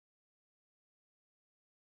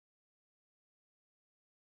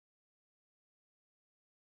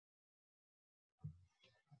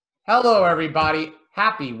Hello, everybody.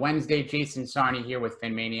 Happy Wednesday. Jason Sarney here with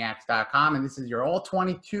PhinManiacs.com, and this is your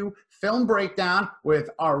All-22 film breakdown with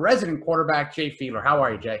our resident quarterback, Jay Fiedler. How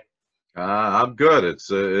are you, Jay? I'm good. It's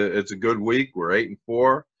a good week. We're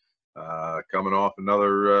 8-4, coming off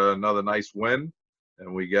another nice win,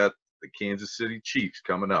 and we got the Kansas City Chiefs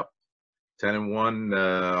coming up, 10-1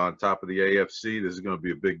 on top of the AFC. This is going to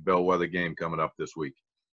be a big bellwether game coming up this week.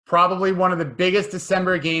 Probably one of the biggest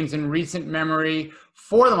December games in recent memory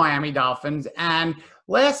for the Miami Dolphins. And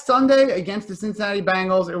last Sunday against the Cincinnati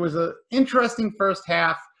Bengals, it was an interesting first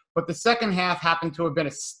half, but the second half happened to have been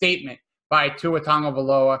a statement by Tua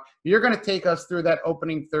Tagovailoa. You're going to take us through that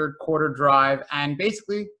opening third quarter drive and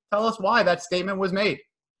basically tell us why that statement was made.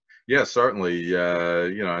 Yeah, certainly.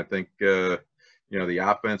 I think, the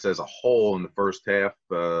offense as a whole in the first half,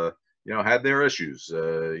 had their issues.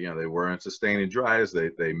 They weren't sustaining drives.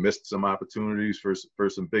 They missed some opportunities for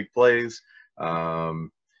some big plays. They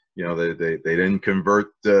didn't convert,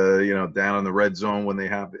 down in the red zone when they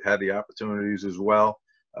had the opportunities as well.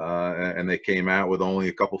 And they came out with only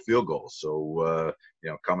a couple field goals. So,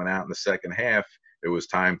 coming out in the second half, it was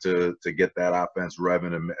time to get that offense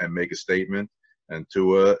revving and make a statement. And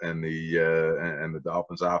Tua and the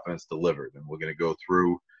Dolphins offense delivered. And we're going to go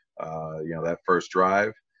through, that first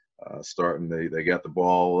drive. Starting, they got the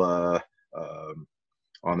ball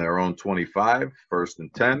on their own 25, 1st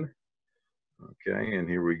and 10. Okay, and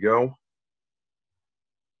here we go.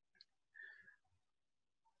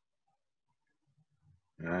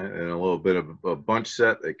 All right, and a little bit of a bunch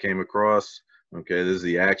set that came across. Okay, this is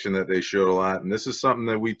the action that they showed a lot, and this is something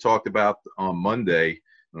that we talked about on Monday.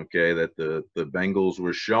 Okay, that the Bengals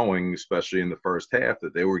were showing, especially in the first half,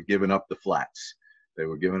 that they were giving up the flats. They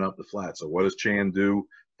were giving up the flats. So what does Chan do?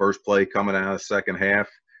 First play coming out of the second half,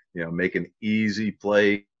 make an easy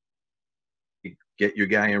play, get your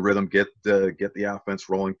guy in rhythm, get the offense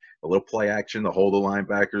rolling, a little play action to hold the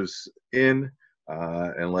linebackers in,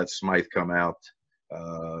 and let Smythe come out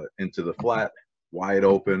into the flat, wide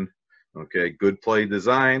open. Okay, good play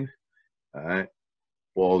design. All right,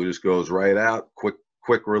 ball just goes right out,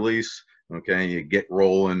 quick release. Okay, you get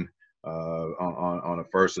rolling on a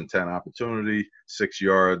 1st and 10 opportunity, 6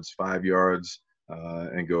 yards, 5 yards.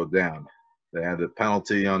 And go down. They had the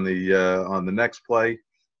penalty on the next play,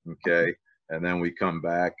 okay, and then we come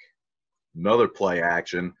back, another play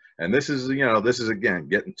action, and this is again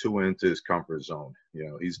getting Tua into his comfort zone.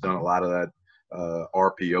 He's done a lot of that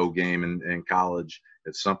RPO game in college.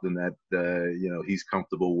 It's something that he's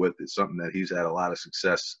comfortable with. It's something that he's had a lot of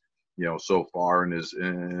success, so far in his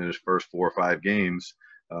first 4 or 5 games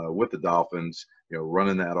with the Dolphins.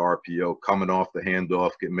 Running that RPO, coming off the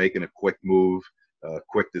handoff, making a quick move.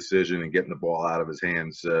 Quick decision and getting the ball out of his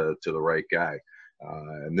hands to the right guy.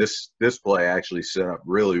 And this play actually set up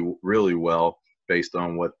really, really well based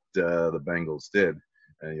on what the Bengals did.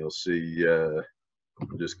 And you'll see,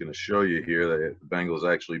 I'm just going to show you here that the Bengals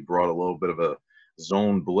actually brought a little bit of a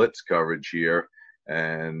zone blitz coverage here.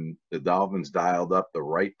 And the Dolphins dialed up the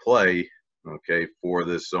right play, okay, for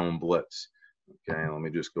this zone blitz. Okay, let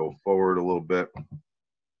me just go forward a little bit.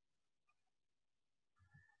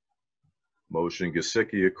 Motion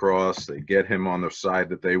Gesicki across. They get him on the side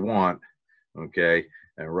that they want. Okay,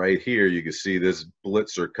 and right here you can see this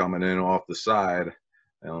blitzer coming in off the side.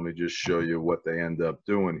 And let me just show you what they end up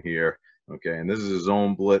doing here. Okay, and this is a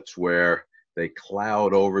zone blitz where they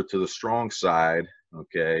cloud over to the strong side.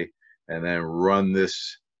 Okay, and then run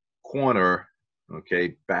this corner.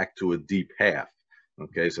 Okay, back to a deep half.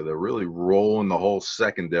 Okay, so they're really rolling the whole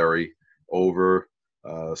secondary over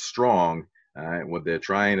strong. All right, what they're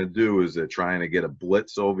trying to do is they're trying to get a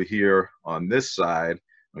blitz over here on this side,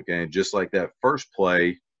 okay, and just like that first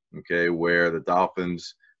play, okay, where the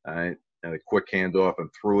Dolphins and a quick handoff and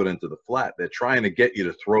threw it into the flat. They're trying to get you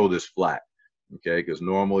to throw this flat, okay, because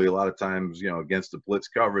normally a lot of times, against the blitz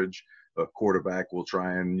coverage, a quarterback will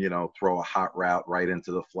try and, throw a hot route right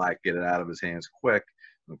into the flat, get it out of his hands quick,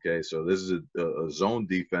 okay, so this is a zone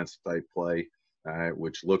defense type play, all right,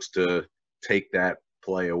 which looks to take that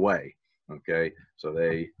play away. Okay, so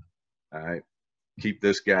they keep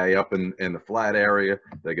this guy up in the flat area.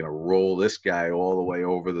 They're going to roll this guy all the way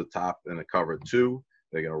over the top in a cover 2.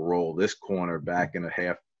 They're going to roll this corner back in a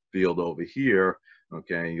half field over here.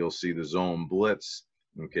 Okay, and you'll see the zone blitz,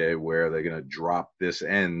 okay, where they're going to drop this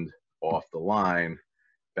end off the line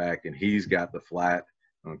back, and he's got the flat.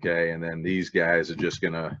 Okay, and then these guys are just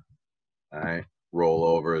going to roll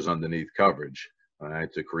over as underneath coverage, all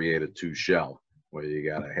right, to create a 2 shell. Where you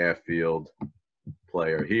got a half field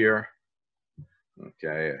player here,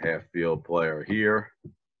 okay, a half field player here,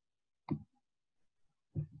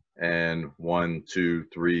 and 1, 2,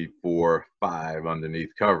 3, 4, 5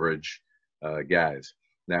 underneath coverage guys.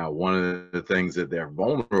 Now, one of the things that they're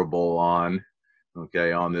vulnerable on,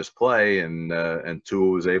 okay, on this play, and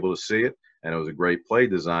Tua was able to see it, and it was a great play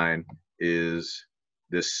design, is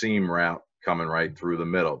this seam route coming right through the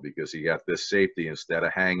middle, because he got this safety instead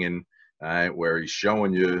of hanging, where he's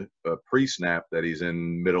showing you a pre-snap that he's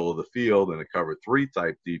in middle of the field in a cover 3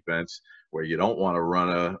 type defense where you don't want to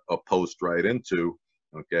run a post right into.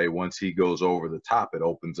 Okay, once he goes over the top, it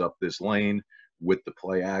opens up this lane. With the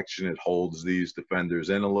play action, it holds these defenders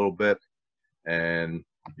in a little bit, and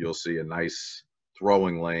you'll see a nice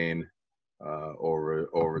throwing lane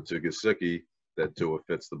over to Gesicki that Tua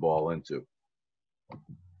fits the ball into.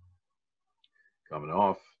 Coming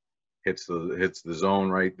off, hits the zone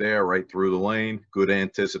right there, right through the lane. Good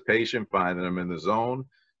anticipation, finding him in the zone.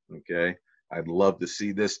 Okay, I'd love to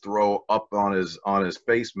see this throw up on his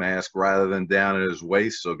face mask rather than down at his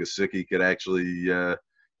waist, so Gesicki could actually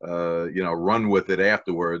run with it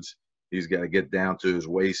afterwards. He's got to get down to his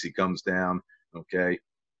waist. He comes down. Okay,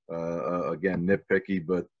 again, nitpicky,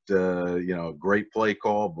 but great play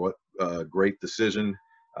call, but great decision,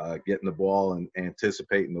 getting the ball and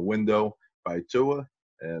anticipating the window by Tua,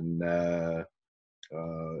 and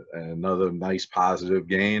another nice positive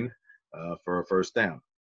gain for a first down.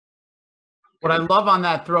 What I love on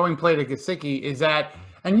that throwing play to Gesicki is that,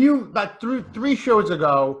 and you, about 3 shows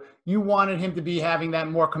ago, you wanted him to be having that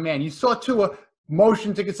more command. You saw Tua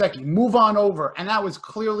motion to Gesicki, move on over, and that was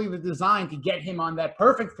clearly the design to get him on that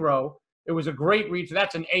perfect throw. It was a great reach.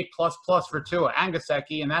 That's an A++ for Tua and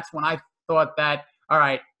Gesicki, and that's when I thought that, all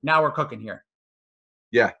right, now we're cooking here.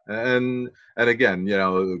 Yeah, and again,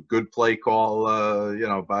 good play call,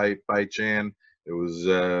 by Chan. It was,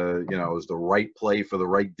 it was the right play for the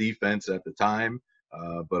right defense at the time,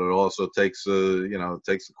 but it also takes,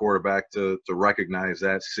 takes the quarterback to recognize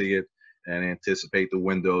that, see it, and anticipate the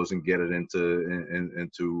windows and get it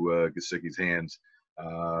into Gesicki's hands,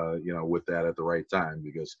 with that at the right time.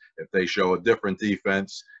 Because if they show a different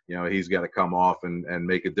defense, he's got to come off and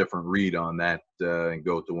make a different read on that and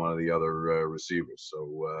go to one of the other receivers.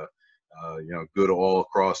 So, good all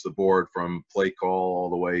across the board from play call all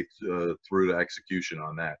the way through to execution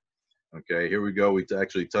on that. Okay, here we go. We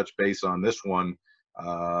actually touched base on this one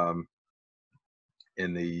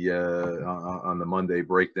in the on the Monday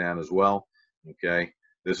breakdown as well. Okay,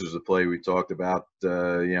 this was the play we talked about. They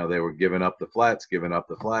were giving up the flats.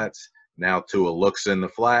 Now Tua looks in the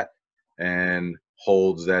flat and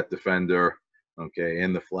holds that defender, okay,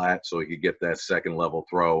 in the flat so he could get that second level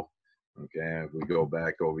throw. Okay, if we go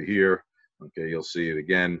back over here, okay, you'll see it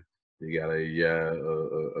again. You got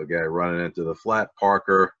a guy running into the flat,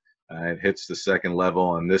 Parker. It hits the second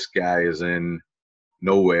level, and this guy is in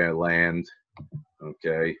nowhere land.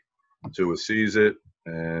 Okay, Tua sees it,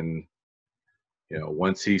 and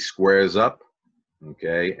once he squares up,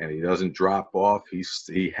 okay, and he doesn't drop off,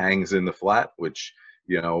 he hangs in the flat, which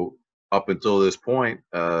up until this point,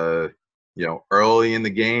 early in the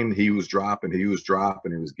game, he was dropping, he was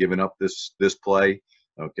giving up this play,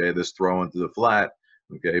 okay, this throw into the flat,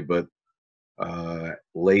 okay, but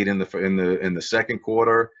late in the second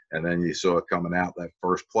quarter, and then you saw it coming out that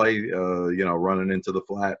first play, running into the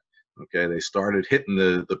flat, okay, they started hitting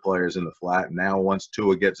the players in the flat. Now once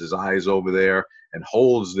Tua gets his eyes over there and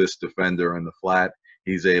holds this defender in the flat,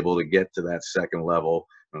 he's able to get to that second level,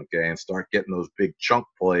 okay, and start getting those big chunk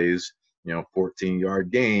plays,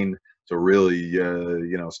 14-yard gain to really,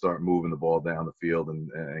 start moving the ball down the field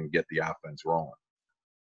and get the offense rolling.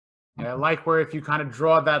 Yeah, I like where if you kind of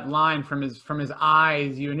draw that line from his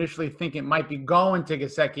eyes, you initially think it might be going to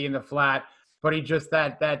Gesicki in the flat, but he just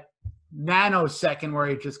that nanosecond where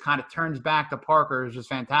he just kind of turns back to Parker is just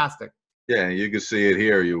fantastic. Yeah, you can see it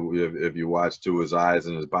here. If you watch to his eyes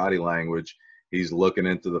and his body language, he's looking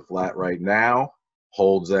into the flat right now,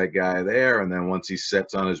 holds that guy there, and then once he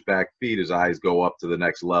sets on his back feet, his eyes go up to the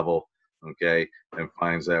next level, okay, and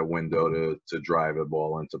finds that window to drive the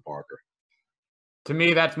ball into Parker. To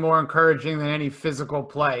me, that's more encouraging than any physical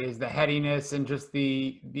play, is the headiness and just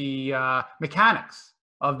the mechanics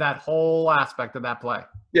of that whole aspect of that play.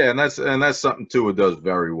 Yeah, and that's something Tua does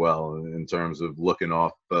very well in terms of looking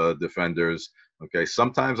off defenders. Okay,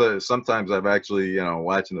 sometimes I've actually,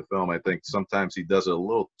 watching the film, I think sometimes he does it a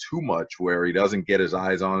little too much where he doesn't get his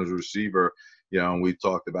eyes on his receiver. And we've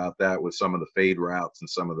talked about that with some of the fade routes and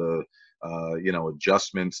some of the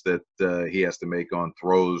adjustments that he has to make on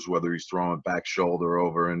throws, whether he's throwing back shoulder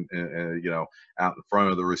over and out in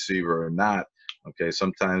front of the receiver or not. Okay,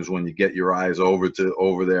 sometimes when you get your eyes over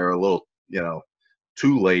there a little,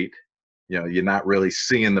 too late, you're not really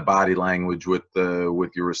seeing the body language with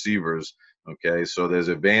your receivers. Okay, so there's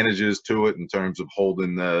advantages to it in terms of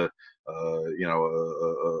holding the, a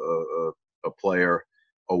player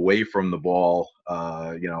away from the ball,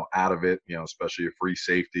 out of it, especially a free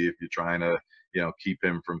safety if you're trying to, keep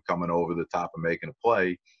him from coming over the top and making a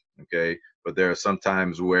play. Okay, but there are some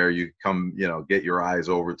times where you come, get your eyes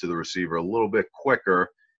over to the receiver a little bit quicker.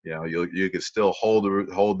 You can still hold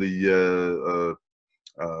the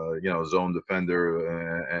zone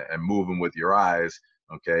defender and move him with your eyes.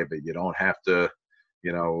 Okay, but you don't have to,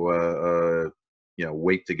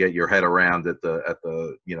 wait to get your head around at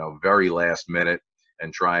the very last minute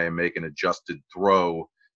and try and make an adjusted throw,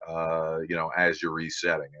 as you're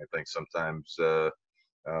resetting. I think sometimes,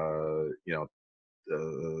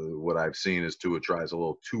 what I've seen is Tua tries a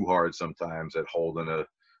little too hard sometimes at holding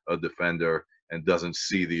a defender and doesn't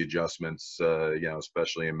see the adjustments,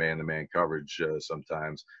 especially in man-to-man coverage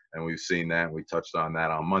sometimes. And we've seen that. We touched on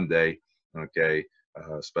that on Monday, okay,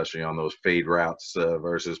 especially on those fade routes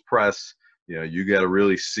versus press. You got to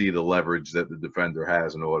really see the leverage that the defender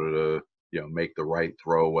has in order to, make the right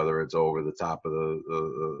throw, whether it's over the top of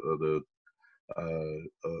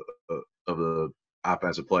the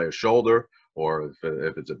offensive player's shoulder, or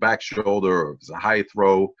if it's a back shoulder, or if it's a high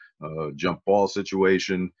throw, jump ball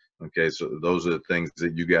situation. Okay, so those are the things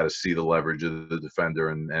that you got to see the leverage of the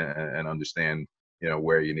defender and understand,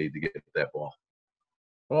 where you need to get that ball.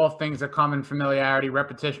 All things that come in familiarity,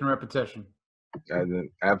 repetition.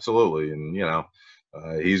 Absolutely, and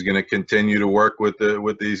he's going to continue to work with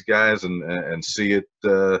these guys and see it,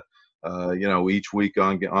 each week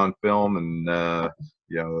on film, and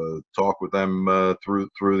talk with them through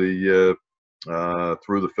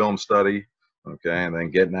the film study. Okay, and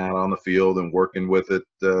then getting out on the field and working with it,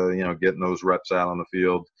 getting those reps out on the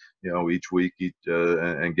field, each week,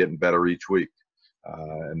 and getting better each week.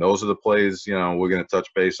 And those are the plays, we're going to touch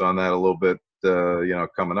base on that a little bit,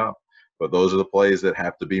 coming up. But those are the plays that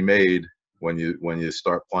have to be made when you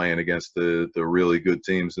start playing against the really good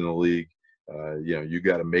teams in the league. You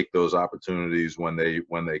got to make those opportunities when they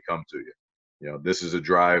come to you. This is a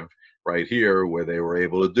drive right here where they were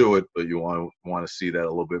able to do it, but you want to see that a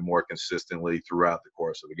little bit more consistently throughout the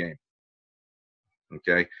course of the game.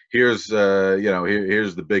 Okay, here's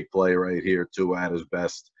here's the big play right here, Tua at his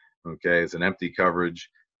best. Okay, it's an empty coverage.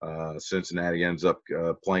 Cincinnati ends up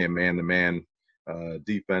playing man-to-man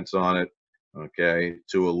defense on it. Okay,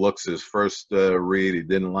 Tua looks his first read. He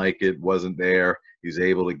didn't like it, wasn't there. He's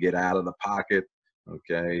able to get out of the pocket,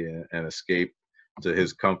 okay, and escape to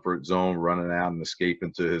his comfort zone, running out and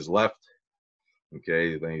escaping to his left.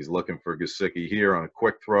 Okay, then he's looking for Gesicki here on a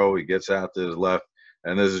quick throw. He gets out to his left,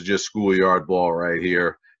 and this is just schoolyard ball right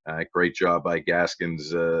here. Great job by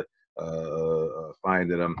Gaskins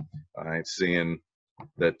finding him. Seeing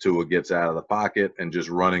that Tua gets out of the pocket and just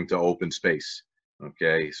running to open space.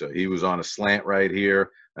 Okay, so he was on a slant right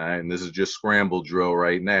here, and this is just scramble drill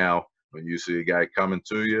right now. When you see a guy coming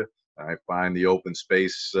to you, find the open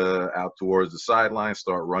space out towards the sideline,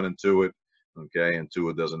 start running to it. Okay, and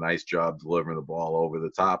Tua does a nice job delivering the ball over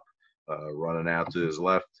the top, running out to his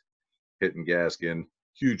left, hitting Gaskin.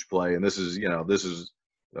 Huge play, and this is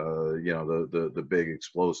the big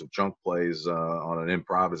explosive chunk plays on an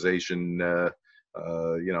improvisation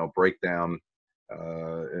breakdown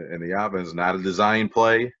in the offense. Not a design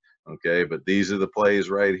play, okay, but these are the plays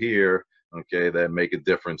right here, okay, that make a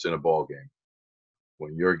difference in a ball game.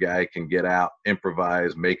 When your guy can get out,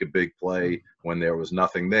 improvise, make a big play when there was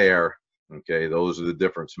nothing there, okay, those are the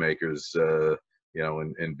difference makers,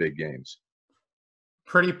 in big games.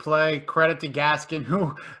 Pretty play. Credit to Gaskin,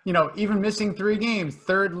 who, even missing 3 games,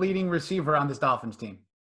 3rd leading receiver on this Dolphins team.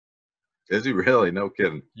 Is he really? No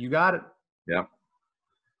kidding. You got it. Yep.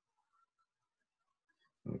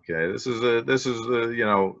 Okay, this is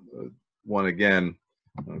one again.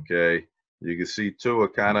 Okay, you can see Tua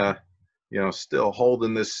kind of, still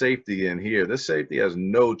holding this safety in here. This safety has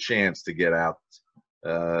no chance to get out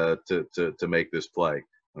to make this play.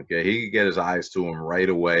 Okay, he can get his eyes to him right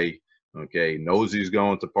away. Okay, he knows he's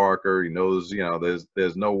going to Parker. He knows,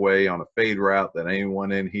 there's no way on a fade route that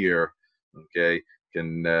anyone in here, okay,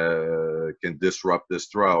 can disrupt this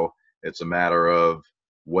throw. It's a matter of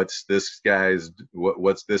what's this guy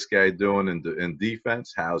doing in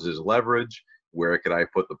defense? How's his leverage? Where could I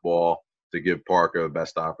put the ball to give Parker the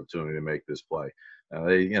best opportunity to make this play?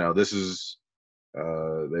 They've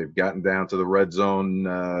gotten down to the red zone.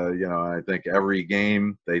 I think every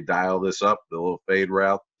game they dial this up, the little fade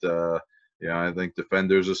route. I think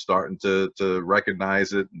defenders are starting to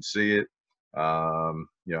recognize it and see it.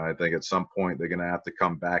 I think at some point they're going to have to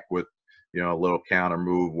come back with, a little counter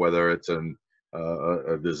move, whether it's a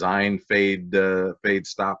design fade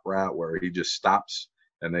stop route where he just stops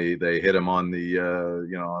and they hit him on the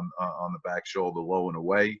on the back shoulder low and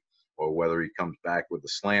away, or whether he comes back with the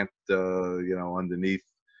slant underneath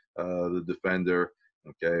the defender.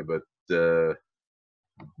 Okay, but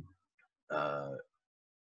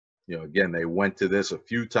again, they went to this a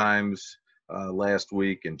few times last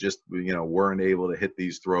week and just weren't able to hit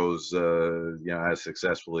these throws as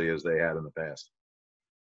successfully as they had in the past.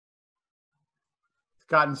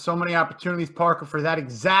 Gotten so many opportunities, Parker, for that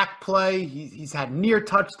exact play. He's had near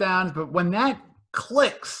touchdowns, but when that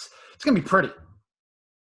clicks, it's going to be pretty.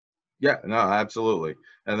 Yeah, no, absolutely.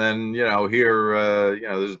 And then, here,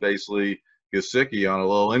 this is basically Gesicki on a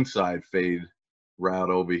little inside fade route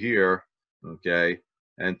over here, okay?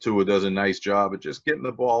 And Tua does a nice job of just getting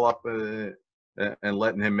the ball up and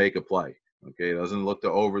letting him make a play, okay? Doesn't look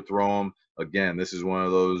to overthrow him. Again, this is one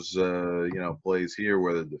of those, plays here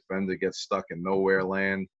where the defender gets stuck in nowhere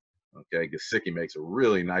land. Okay, Gesicki makes a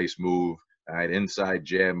really nice move, all right, inside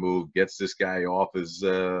jab move, gets this guy off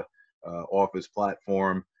his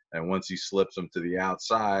platform, and once he slips him to the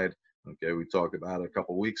outside, okay, we talked about it a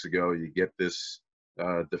couple weeks ago, you get this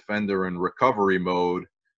defender in recovery mode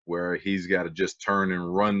where he's got to just turn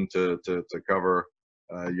and run to cover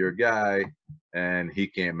your guy, and he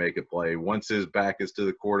can't make a play. Once his back is to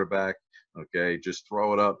the quarterback, okay, just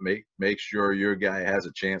throw it up, make sure your guy has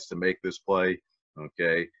a chance to make this play.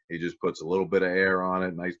 Okay, he just puts a little bit of air on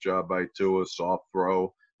it. Nice job by Tua, soft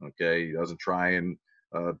throw. Okay, he doesn't try and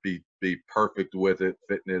be perfect with it,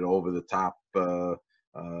 fitting it over the top, to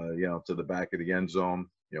the back of the end zone.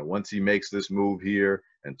 Once he makes this move here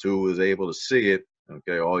and Tua is able to see it,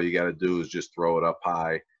 okay, all you got to do is just throw it up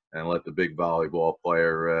high and let the big volleyball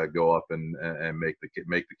player go up and make the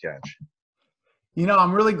catch.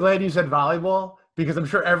 I'm really glad you said volleyball because I'm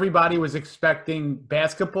sure everybody was expecting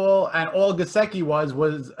basketball, and all Gesicki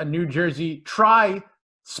was a New Jersey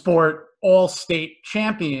tri-sport all-state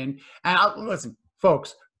champion. And listen,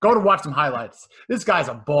 folks, go to watch some highlights. This guy's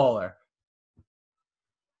a baller.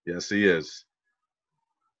 Yes, he is.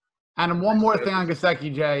 And one more thing on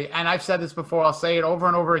Gesicki, Jay, and I've said this before, I'll say it over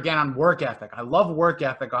and over again on work ethic. I love work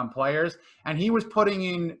ethic on players, and he was putting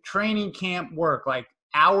in training camp work, like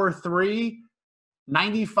hour 3,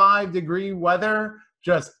 95-degree weather,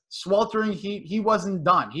 just sweltering heat. He wasn't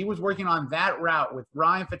done. He was working on that route with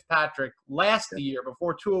Ryan Fitzpatrick last year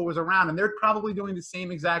before Tua was around, and they're probably doing the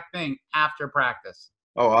same exact thing after practice.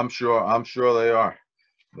 Oh, I'm sure they are.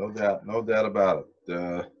 No doubt about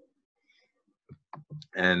it.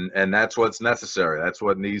 And that's what's necessary. That's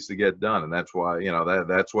what needs to get done, and that's why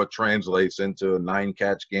that's what translates into a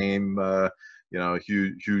 9-catch game. A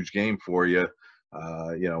huge game for you.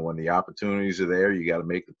 When the opportunities are there, you got to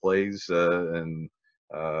make the plays. And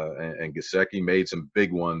Gesicki made some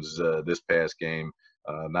big ones this past game.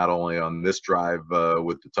 Not only on this drive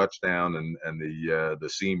with the touchdown and the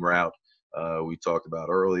seam route we talked about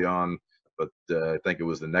early on, but I think it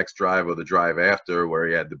was the next drive or the drive after where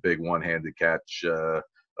he had the big one-handed catch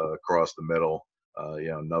across the middle.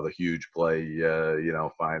 Another huge play.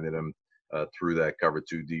 Finding him through that cover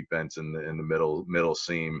 2 defense in the middle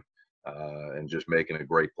seam. And just making a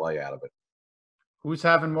great play out of it. Who's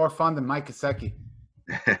having more fun than Mike Gesicki?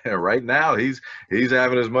 Right now, he's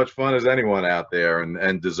having as much fun as anyone out there,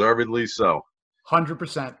 and deservedly so.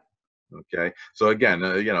 100%. Okay, so again,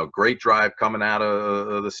 great drive coming out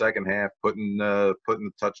of the second half, putting the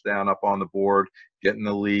touchdown up on the board, getting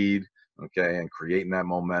the lead. Okay, and creating that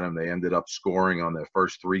momentum. They ended up scoring on their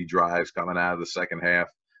first 3 drives coming out of the second half.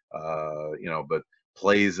 But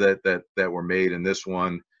plays that were made in this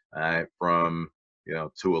one. From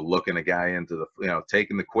Tua looking a guy into the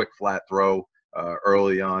taking the quick flat throw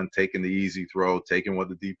early on, taking the easy throw, taking what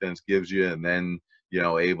the defense gives you, and then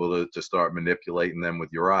able to start manipulating them with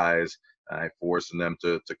your eyes, forcing them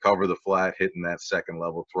to cover the flat, hitting that second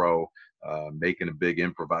level throw, making a big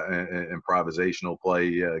improvisational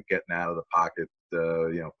play, getting out of the pocket,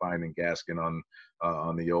 finding Gaskin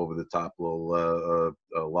on the over the top little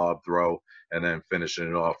lob throw, and then finishing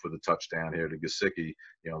it off with a touchdown here to Gesicki.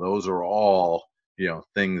 Those are all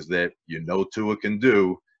things that Tua can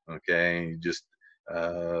do. Okay, just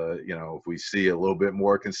if we see a little bit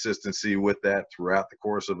more consistency with that throughout the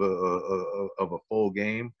course of a full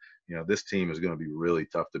game, this team is going to be really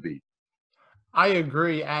tough to beat. I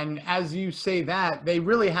agree. And as you say that, they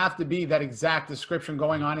really have to be that exact description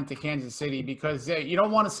going on into Kansas City, because you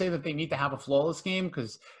don't want to say that they need to have a flawless game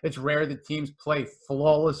because it's rare that teams play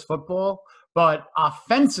flawless football. But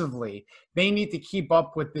offensively, they need to keep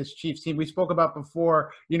up with this Chiefs team. We spoke about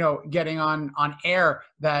before, getting on air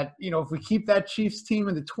that, if we keep that Chiefs team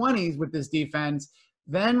in the 20s with this defense,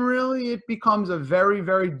 then really it becomes a very,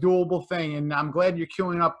 very doable thing. And I'm glad you're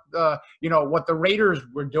queuing up, what the Raiders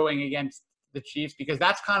were doing against the Chiefs, because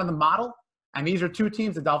that's kind of the model. And these are two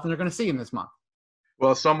teams the Dolphins are going to see in this month.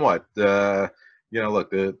 Well, somewhat. Look,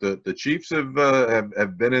 the Chiefs have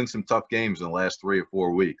been in some tough games in the last 3 or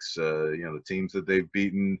 4 weeks. The teams that they've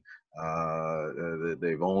beaten,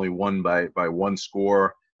 they've only won by one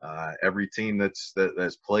score. Every team that's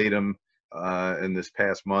played them in this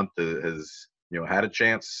past month has had a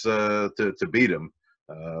chance to beat them.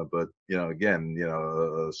 But again,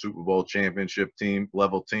 a Super Bowl championship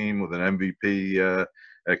level team with an MVP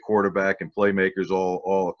at quarterback and playmakers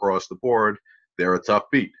all across the board, they're a tough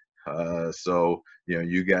beat. So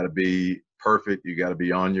you got to be perfect. You got to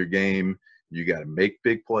be on your game. You got to make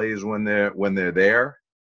big plays when they're there.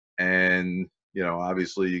 And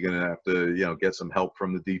obviously you're going to have to get some help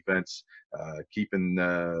from the defense, keeping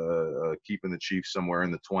the Chiefs somewhere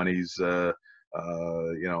in the 20s.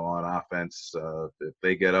 On offense, if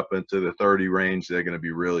they get up into the 30 range, they're going to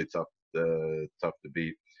be really tough to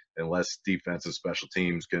beat, unless defense and special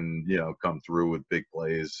teams can come through with big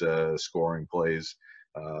plays, scoring plays,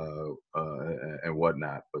 and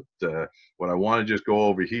whatnot. But what I want to just go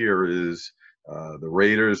over here is the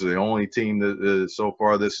Raiders are the only team that so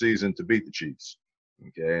far this season to beat the Chiefs.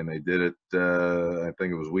 Okay, and they did it. I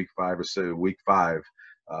think it was week 5.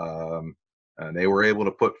 And they were able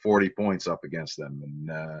to put 40 points up against them. And,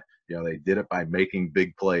 they did it by making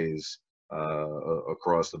big plays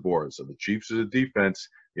across the board. So the Chiefs as a defense,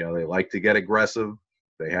 they like to get aggressive.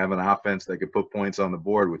 They have an offense that can put points on the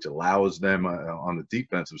board, which allows them on the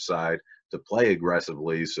defensive side to play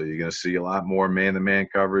aggressively. So you're going to see a lot more man-to-man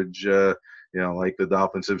coverage, like the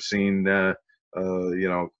Dolphins have seen,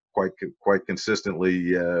 quite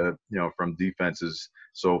consistently, from defenses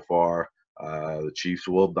so far. The Chiefs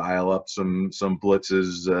will dial up some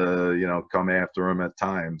blitzes, come after them at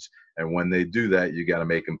times. And when they do that, you got to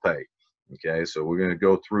make them pay. Okay, so we're going to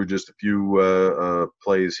go through just a few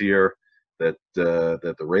plays here that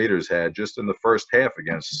the Raiders had just in the first half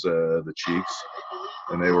against the Chiefs.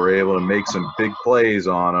 And they were able to make some big plays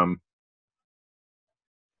on them.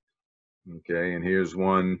 Okay, and here's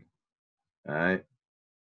one. All right.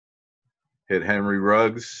 Hit Henry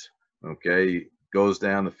Ruggs. Okay, goes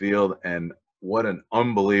down the field, and what an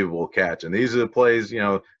unbelievable catch. And these are the plays,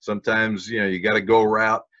 sometimes, you got to go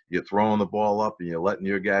route. You're throwing the ball up and you're letting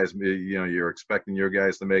your guys, you're expecting your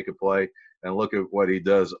guys to make a play. And look at what he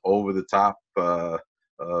does over the top of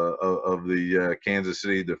the Kansas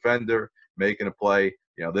City defender, making a play.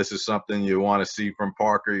 This is something you want to see from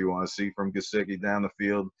Parker. You want to see from Gesicki down the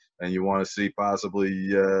field. And you want to see possibly,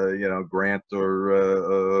 Grant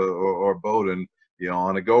or Bowden,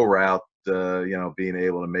 on a go route, being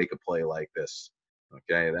able to make a play like this.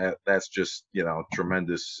 Okay, that's just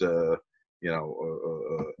tremendous,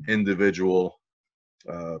 individual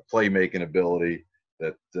playmaking ability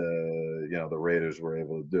that the Raiders were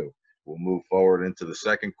able to do. We'll move forward into the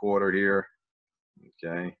second quarter here.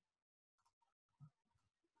 Okay,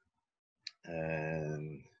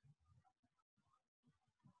 and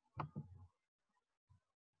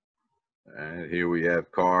here we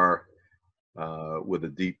have Carr with a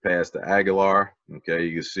deep pass to Aguilar. Okay,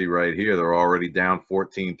 you can see right here they're already down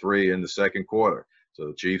 14-3 in the second quarter. So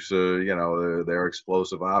the Chiefs, their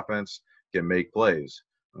explosive offense can make plays.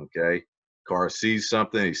 Okay, Carr sees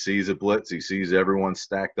something. He sees a blitz. He sees everyone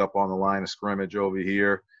stacked up on the line of scrimmage over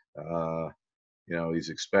here. He's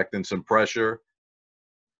expecting some pressure.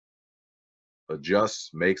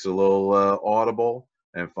 Adjusts, makes a little audible,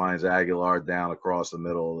 and finds Aguilar down across the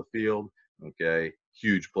middle of the field. Okay,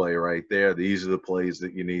 huge play right there. These are the plays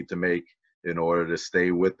that you need to make in order to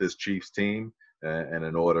stay with this Chiefs team and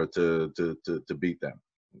in order to beat them.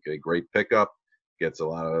 Okay, great pickup. Gets a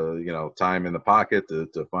lot of time in the pocket to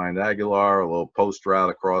find Aguilar. A little post route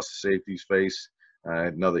across the safety's face.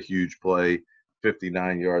 Another huge play,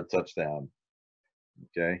 59-yard touchdown.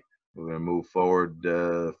 Okay, we're going to move forward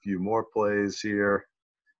a few more plays here.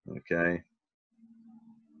 Okay.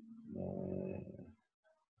 All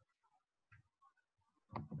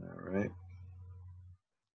right.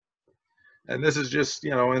 And this is just,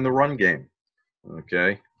 in the run game.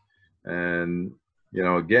 Okay. And,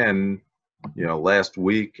 again, last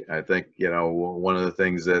week, I think, one of the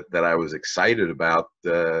things that I was excited about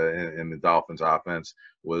in the Dolphins offense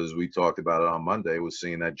was, we talked about it on Monday, was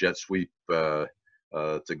seeing that jet sweep to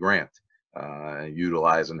Grant,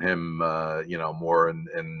 utilizing him, more in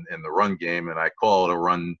the run game. And I call it a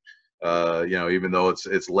run. Even though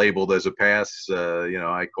it's labeled as a pass,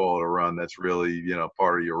 I call it a run. That's really,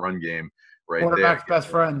 part of your run game right there. Quarterback's best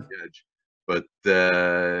friend. But,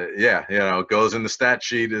 it goes in the stat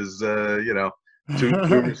sheet as,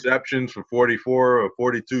 two receptions for 44 or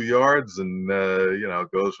 42 yards, and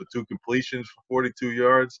goes for 2 completions for 42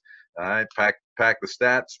 yards. I pack the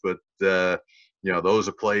stats, but those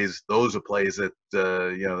are plays that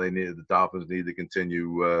the Dolphins need to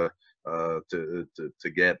continue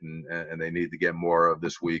to get, and they need to get more of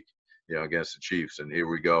this week, against the Chiefs. And here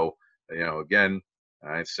we go, again,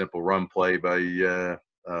 simple run play by the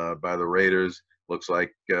Raiders. Looks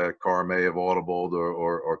like Carr may have audibled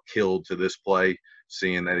or killed to this play,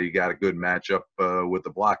 seeing that he got a good matchup with the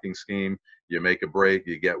blocking scheme. You make a break,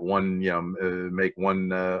 you get one, make one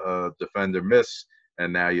defender miss,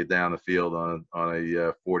 and now you're down the field on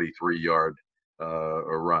a 43-yard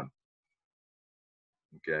run.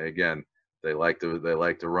 Okay, again, they like to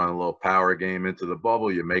run a little power game into the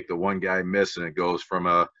bubble. You make the one guy miss, and it goes from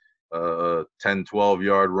a 10,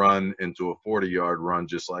 12-yard run into a 40-yard run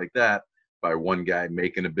just like that, by one guy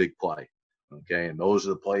making a big play. Okay, and those are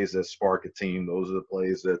the plays that spark a team. Those are the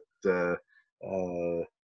plays that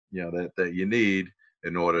that you need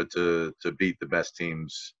in order to beat the best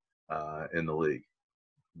teams in the league.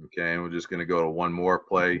 Okay, and we're just going to go to one more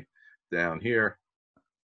play down here.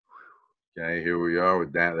 Okay, here we are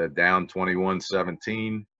with down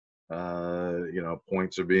 21-17.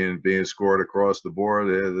 Points are being scored across the board.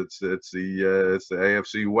 It's the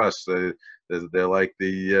AFC West. They're like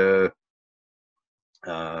the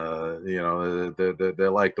they're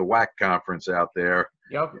like the WAC conference out there.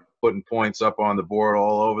 Yep. Putting points up on the board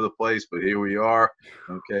all over the place, but here we are.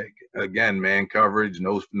 Okay, again, man coverage,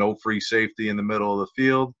 no free safety in the middle of the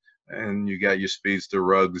field, and you got your speedster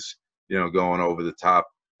Ruggs, going over the top.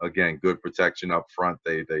 Again, good protection up front.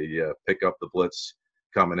 They pick up the blitz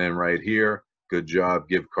coming in right here. Good job.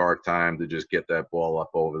 Give Carr time to just get that ball up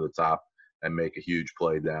over the top and make a huge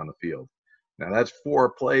play down the field. Now that's 4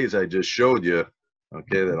 plays I just showed you.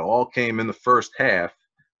 Okay, that all came in the first half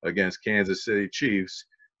against Kansas City Chiefs.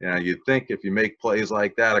 You'd think if you make plays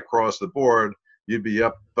like that across the board, you'd be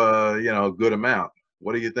up, a good amount.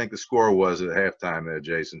 What do you think the score was at halftime there,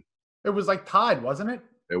 Jason? It was like tied, wasn't it?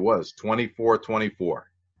 It was 24-24.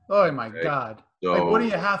 Oh my God! So, what do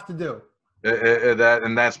you have to do?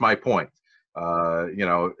 That's my point.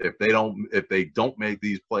 If they don't make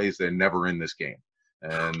these plays, they're never in this game.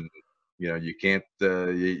 And you can't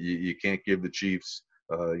give the Chiefs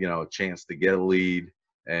a chance to get a lead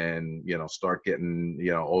and start getting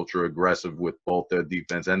ultra aggressive with both their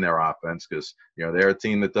defense and their offense, because they're a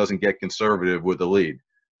team that doesn't get conservative with the lead.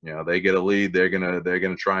 They get a lead, they're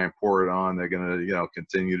gonna try and pour it on. They're gonna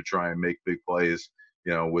continue to try and make big plays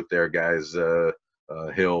with their guys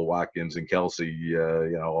Hill, Watkins, and Kelsey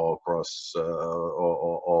all across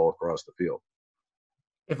the field.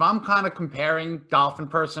 If I'm kind of comparing Dolphin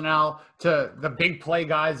personnel to the big play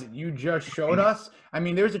guys that you just showed us, I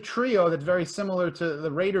mean, there's a trio that's very similar to the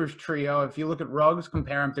Raiders trio. If you look at Ruggs,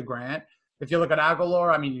 compare him to Grant. If you look at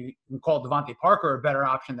Aguilar, I mean, you can call Devontae Parker a better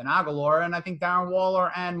option than Aguilar. And I think Darren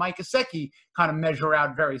Waller and Mike Gesicki kind of measure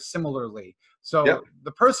out very similarly. So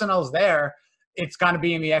The personnel's there. It's got to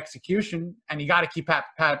be in the execution, and you got to keep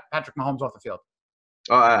Patrick Mahomes off the field.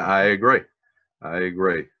 Oh, I agree.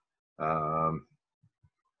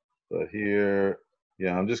 But here,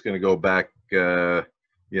 I'm just going to go back,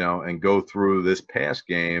 and go through this past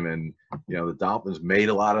game. And, the Dolphins made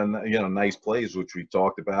a lot of, nice plays, which we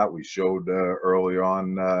talked about. We showed earlier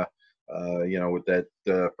on, with that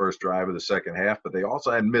first drive of the second half. But they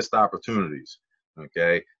also had missed opportunities,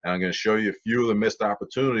 okay? And I'm going to show you a few of the missed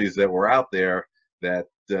opportunities that were out there that,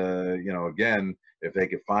 again, if they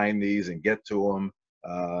could find these and get to them,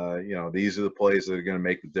 these are the plays that are going to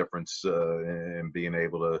make the difference in being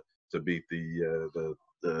able to beat the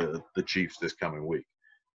Chiefs this coming week.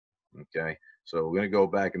 Okay, so we're going to go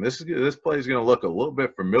back, and this play is going to look a little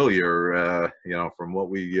bit familiar, from what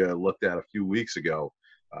we looked at a few weeks ago.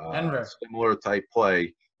 Similar type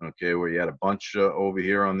play, okay, where you had a bunch over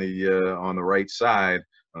here on the right side.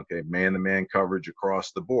 Okay, man-to-man coverage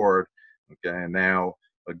across the board. Okay, and now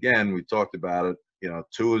again we talked about it.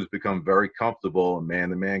 Tua has become very comfortable in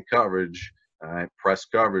man-to-man coverage, press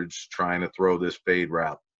coverage, trying to throw this fade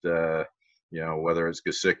route. Whether it's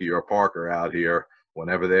Gesicki or Parker out here,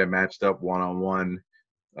 whenever they're matched up one-on-one,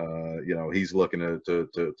 he's looking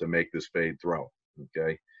to make this fade throw.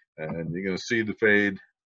 Okay, and you're going to see the fade.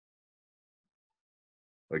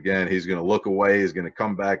 Again, he's going to look away. He's going to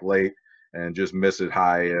come back late and just miss it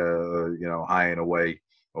high, high and away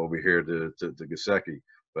over here to Gesicki.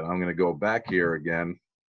 But I'm going to go back here again,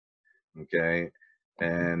 okay,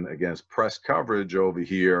 and against press coverage over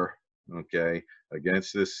here, okay,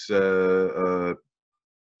 against this,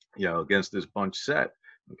 against this bunch set,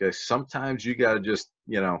 okay, sometimes you got to just,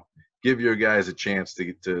 give your guys a chance to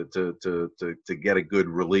get a good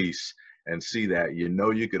release and see that. You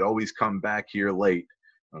know, you could always come back here late,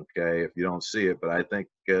 okay, if you don't see it. But I think,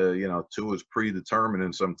 you know, Tua is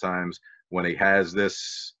predetermined sometimes when he has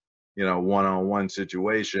this, you know, one-on-one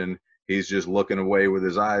situation. He's just looking away with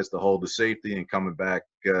his eyes to hold the safety and coming back,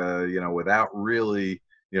 you know, without really,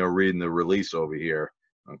 you know, reading the release over here.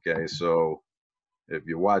 Okay, so if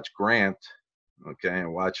you watch Grant, okay,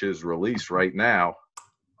 and watch his release right now,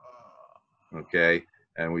 okay,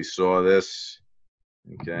 and we saw this,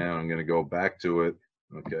 okay, I'm going to go back to it.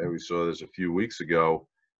 Okay, we saw this a few weeks ago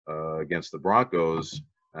against the Broncos,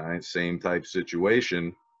 same type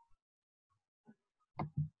situation.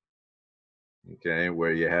 Okay,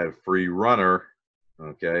 where you had a free runner,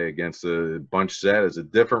 okay, against a bunch set. It's a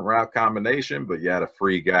different route combination, but you had a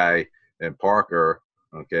free guy in Parker,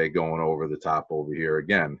 okay, going over the top over here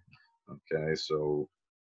again. Okay, so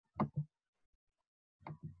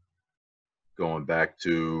going back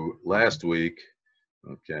to last week,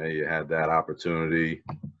 okay, you had that opportunity.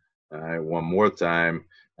 All right, one more time.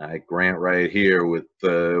 All right, Grant right here with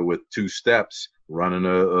 2 steps running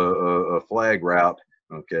a flag route.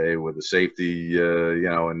 Okay, with the safety, you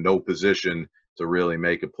know, in no position to really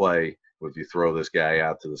make a play if you throw this guy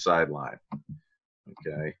out to the sideline.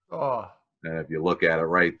 Okay. Oh. And if you look at it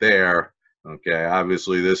right there, okay,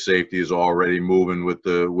 obviously this safety is already moving with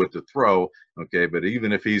the throw. Okay, but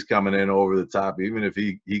even if he's coming in over the top, even if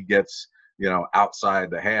he gets, you know,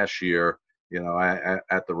 outside the hash here, you know,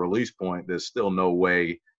 at the release point, there's still no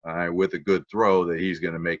way with a good throw that he's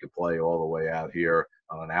going to make a play all the way out here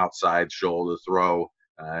on an outside shoulder throw.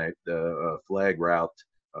 The flag route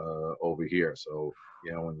over here. So,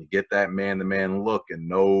 you know, when you get that man-to-man look and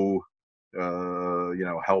no, you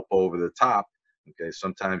know, help over the top, okay,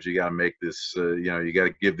 sometimes you got to make this, you know, you got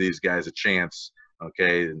to give these guys a chance,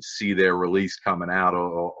 okay, and see their release coming out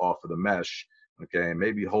off of the mesh, okay, and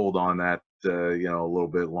maybe hold on that, you know, a little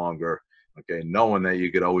bit longer, okay, knowing that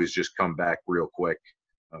you could always just come back real quick,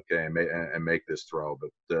 okay, and make this throw.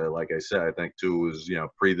 But like I said, I think Tua was, you know,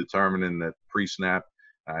 predetermined in that pre-snap.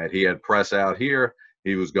 He had press out here.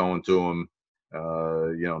 He was going to him,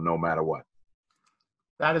 you know, no matter what.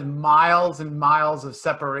 That is miles and miles of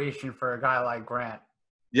separation for a guy like Grant.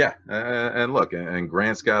 Yeah, and look, and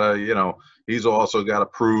Grant's got to, you know, he's also got to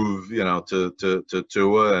prove, you know, to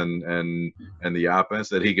Tua and the offense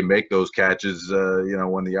that he can make those catches, you know,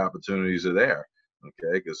 when the opportunities are there.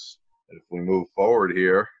 Okay, because if we move forward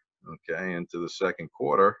here, okay, into the second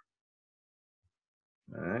quarter,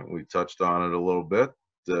 all right, we touched on it a little bit.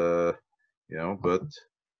 You know, but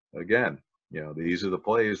again, you know, these are the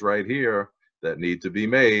plays right here that need to be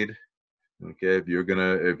made. Okay, if you're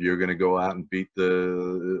gonna go out and beat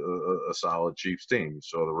a solid Chiefs team. You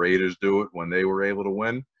saw the Raiders do it when they were able to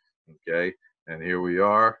win. Okay, and here we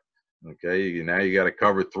are. Okay, now you got to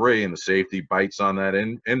cover 3, and the safety bites on that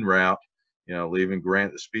in route. You know, leaving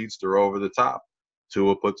Grant the speedster over the top.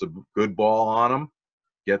 Tua puts a good ball on him,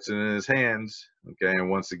 gets it in his hands. Okay, and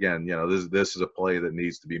once again, you know, this is a play that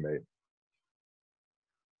needs to be made.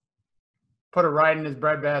 Put it right in his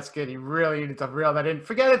breadbasket. He really needed to reel that in.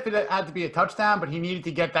 Forget if it had to be a touchdown, but he needed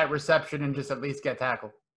to get that reception and just at least get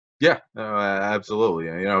tackled. Yeah, absolutely.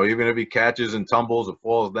 You know, even if he catches and tumbles or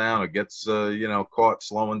falls down or gets, you know, caught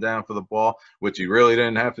slowing down for the ball, which he really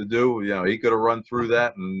didn't have to do. You know, he could have run through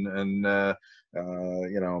that and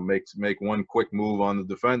you know, make one quick move on the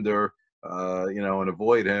defender, you know, and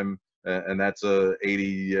avoid him. And that's a 80,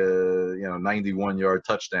 you know, 91-yard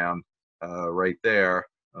touchdown right there.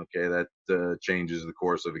 Okay, that changes the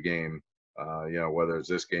course of a game. You know, whether it's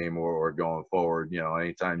this game or going forward. You know,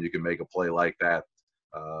 anytime you can make a play like that,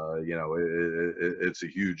 you know, it's a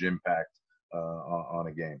huge impact on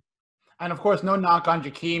a game. And, of course, no knock on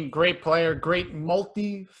Jakeem. Great player, great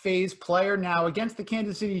multi-phase player. Now, against the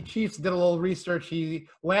Kansas City Chiefs, did a little research. He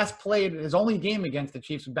last played his only game against the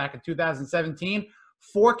Chiefs back in 2017.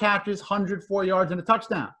 4 catches, 104 yards, and a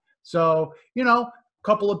touchdown. So, you know, a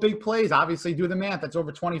couple of big plays. Obviously, do the math. That's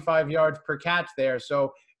over 25 yards per catch there.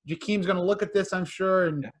 So Jakeem's going to look at this, I'm sure,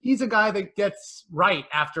 and he's a guy that gets right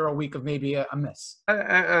after a week of maybe a miss.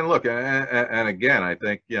 And look, and again, I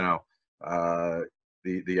think, you know,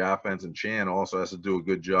 the offense and Chan also has to do a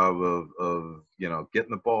good job of you know, getting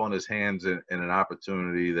the ball in his hands in an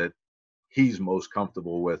opportunity that he's most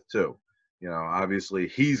comfortable with too. You know, obviously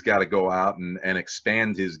he's got to go out and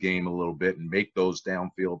expand his game a little bit and make those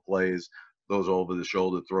downfield plays, those over the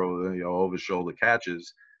shoulder throw, you know, over the shoulder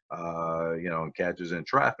catches, you know, and catches in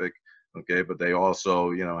traffic. Okay, but they also,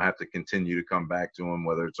 you know, have to continue to come back to him,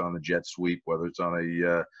 whether it's on the jet sweep, whether it's on a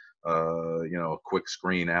you know, a quick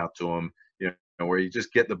screen out to him, you know, where you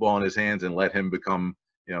just get the ball in his hands and let him become,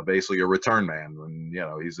 basically a return man. When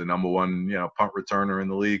he's the #1 punt returner in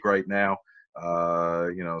the league right now.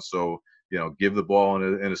 So give the ball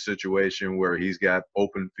in a situation where he's got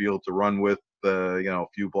open field to run with, a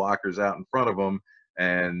few blockers out in front of him,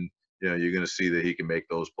 and you're going to see that he can make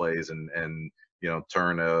those plays and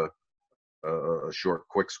turn a short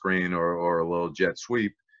quick screen or a little jet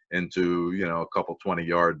sweep into a couple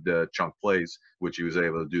 20-yard chunk plays, which he was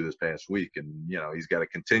able to do this past week. And he's got to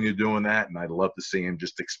continue doing that, and I'd love to see him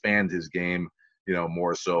just expand his game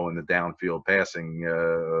more so in the downfield passing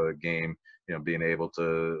game, being able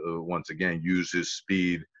to once again use his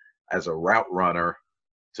speed as a route runner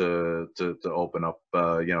to open up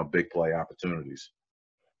big play opportunities.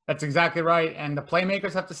 That's exactly right. And the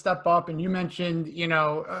playmakers have to step up. And you mentioned, you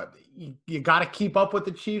got to keep up with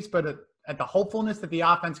the Chiefs, but at the hopefulness that the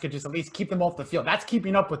offense could just at least keep them off the field. That's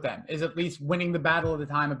keeping up with them, is at least winning the battle at the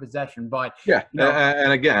time of possession. But yeah,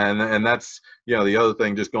 and again, and that's the other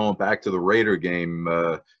thing. Just going back to the Raider game,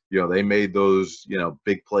 they made those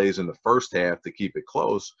big plays in the first half to keep it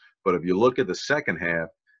close. But if you look at the second half,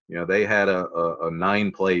 they had a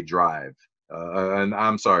 9-play drive. And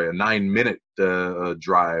I'm sorry, a 9-minute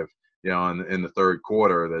drive, in the third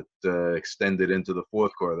quarter that extended into the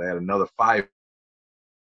fourth quarter. They had another 5.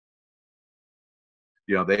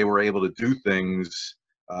 They were able to do things,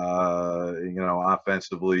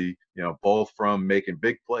 offensively, both from making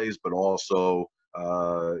big plays, but also,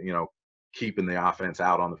 keeping the offense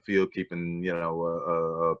out on the field, keeping,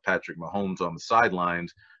 Patrick Mahomes on the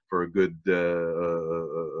sidelines for a good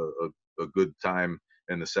time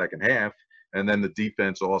in the second half. And then the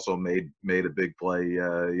defense also made a big play.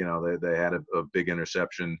 They had a big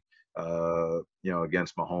interception,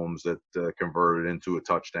 against Mahomes that converted into a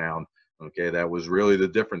touchdown. Okay, that was really the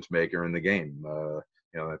difference maker in the game.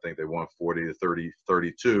 I think they won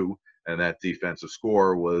 40-32, and that defensive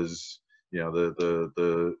score was,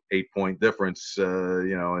 the 8-point difference,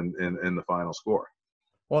 in the final score.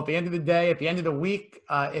 Well, at the end of the day, at the end of the week,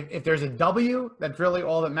 if there's a W, that's really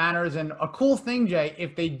all that matters. And a cool thing, Jay,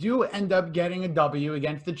 if they do end up getting a W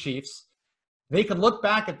against the Chiefs, they could look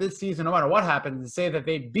back at this season, no matter what happens, and say that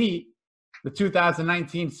they beat the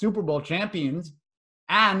 2019 Super Bowl champions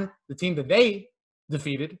and the team that they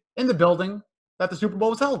defeated in the building that the Super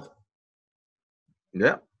Bowl was held.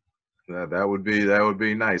 Yeah, that would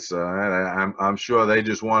be nice. I'm sure they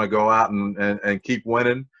just want to go out and keep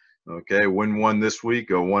winning. Okay, win one this week,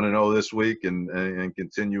 go 1-0 this week, and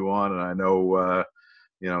continue on. And I know,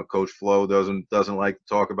 Coach Flo doesn't like to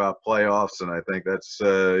talk about playoffs, and I think that's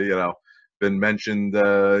been mentioned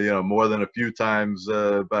more than a few times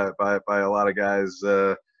by a lot of guys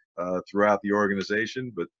throughout the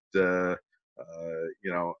organization. But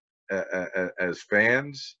as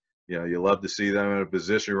fans, you love to see them in a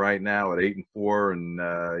position right now at 8-4, and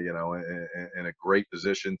in a great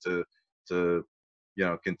position to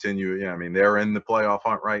continue. I mean, they're in the playoff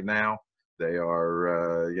hunt right now. They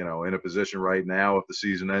are, in a position right now. If the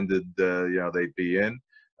season ended, they'd be in,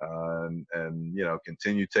 and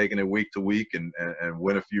continue taking it week to week and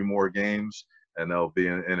win a few more games, and they'll be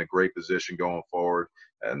in a great position going forward.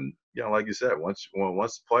 And like you said, once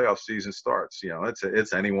the playoff season starts,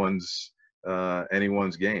 it's anyone's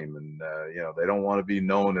game, and they don't want to be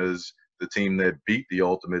known as the team that beat the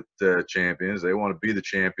ultimate champions. They want to be the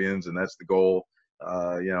champions, and that's the goal.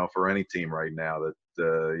 For any team right now that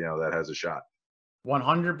that has a shot.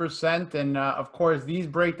 100%. And of course, these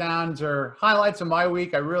breakdowns are highlights of my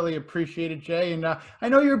week. I really appreciate it, Jay. And I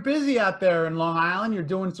know you're busy out there in Long Island. You're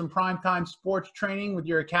doing some primetime sports training with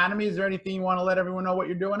your academy. Is there anything you want to let everyone know what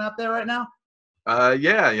you're doing out there right now?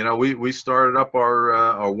 Yeah, we started up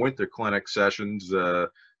our winter clinic sessions.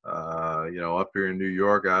 Up here in New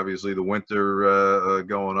York, obviously the winter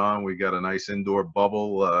going on. We got a nice indoor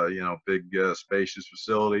bubble, big spacious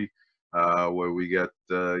facility where we get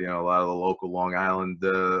a lot of the local Long Island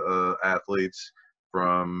athletes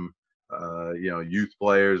from youth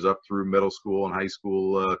players up through middle school and high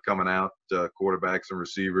school coming out, quarterbacks and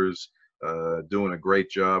receivers, doing a great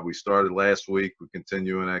job. We started last week. We're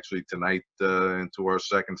continuing actually tonight into our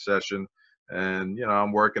second session. And,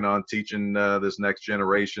 I'm working on teaching this next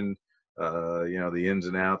generation, the ins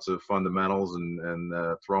and outs of fundamentals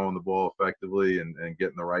and throwing the ball effectively and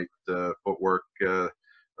getting the right footwork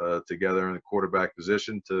together in the quarterback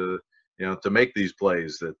position to make these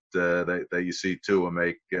plays that you see Tua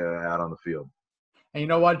make out on the field. And you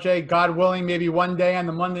know what, Jay? God willing, maybe one day on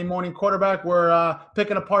the Monday Morning Quarterback, we're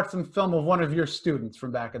picking apart some film of one of your students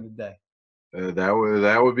from back in the day.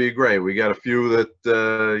 That would be great. We got a few that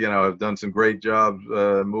have done some great jobs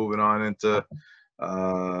moving on into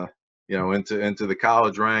into the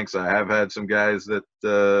college ranks. I have had some guys that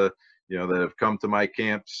that have come to my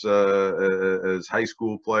camps as high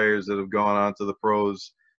school players that have gone on to the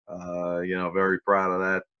pros. Very proud of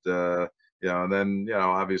that. And then,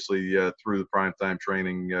 obviously through the primetime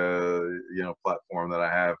training, platform that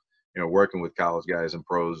I have, working with college guys and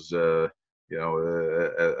pros, as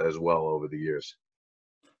well over the years.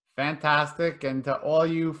 Fantastic. And to all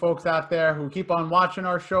you folks out there who keep on watching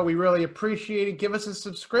our show, we really appreciate it. Give us a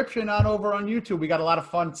subscription over on YouTube. We got a lot of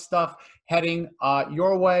fun stuff heading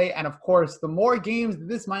your way. And of course, the more games that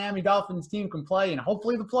this Miami Dolphins team can play, and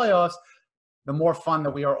hopefully the playoffs, the more fun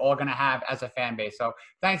that we are all going to have as a fan base. So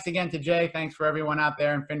thanks again to Jay. Thanks for everyone out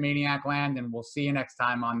there in PhinManiac land. And we'll see you next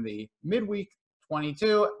time on the Midweek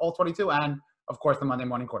 22, All-22, and of course the Monday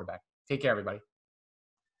Morning Quarterback. Take care, everybody.